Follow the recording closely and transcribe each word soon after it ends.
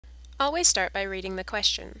Always start by reading the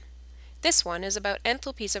question. This one is about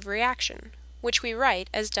enthalpies of reaction, which we write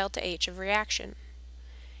as delta H of reaction.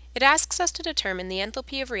 It asks us to determine the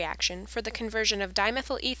enthalpy of reaction for the conversion of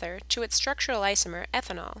dimethyl ether to its structural isomer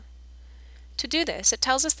ethanol. To do this, it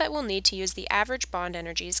tells us that we'll need to use the average bond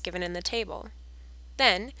energies given in the table.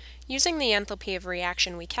 Then, using the enthalpy of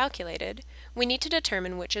reaction we calculated, we need to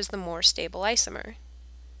determine which is the more stable isomer.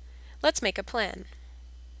 Let's make a plan.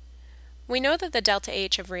 We know that the delta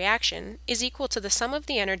H of reaction is equal to the sum of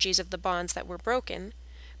the energies of the bonds that were broken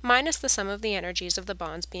minus the sum of the energies of the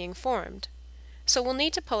bonds being formed. So we'll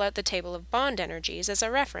need to pull out the table of bond energies as a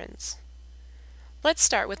reference. Let's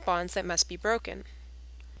start with bonds that must be broken.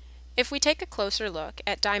 If we take a closer look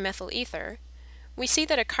at dimethyl ether, we see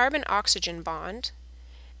that a carbon-oxygen bond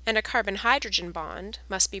and a carbon-hydrogen bond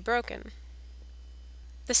must be broken.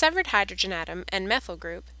 The severed hydrogen atom and methyl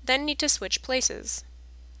group then need to switch places.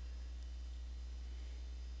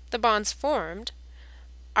 The bonds formed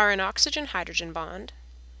are an oxygen-hydrogen bond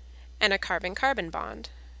and a carbon-carbon bond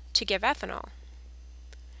to give ethanol.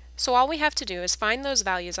 So all we have to do is find those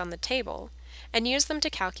values on the table and use them to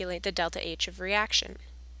calculate the delta H of reaction.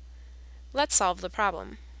 Let's solve the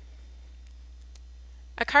problem.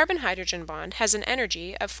 A carbon-hydrogen bond has an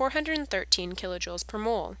energy of 413 kilojoules per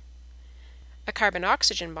mole. A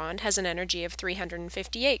carbon-oxygen bond has an energy of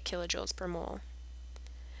 358 kilojoules per mole.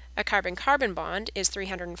 A carbon-carbon bond is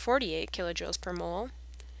 348 kilojoules per mole,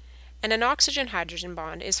 and an oxygen-hydrogen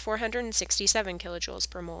bond is 467 kilojoules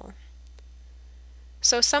per mole.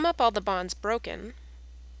 So sum up all the bonds broken,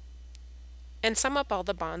 and sum up all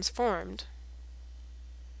the bonds formed.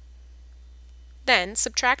 Then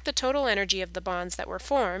subtract the total energy of the bonds that were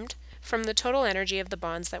formed from the total energy of the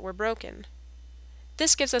bonds that were broken.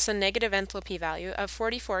 This gives us a negative enthalpy value of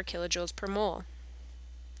 44 kilojoules per mole.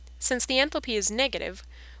 Since the enthalpy is negative,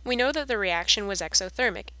 we know that the reaction was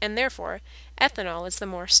exothermic, and therefore ethanol is the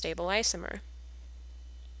more stable isomer.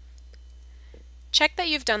 Check that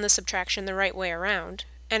you've done the subtraction the right way around,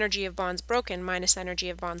 energy of bonds broken minus energy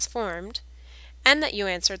of bonds formed, and that you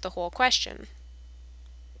answered the whole question.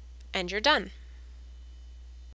 And you're done.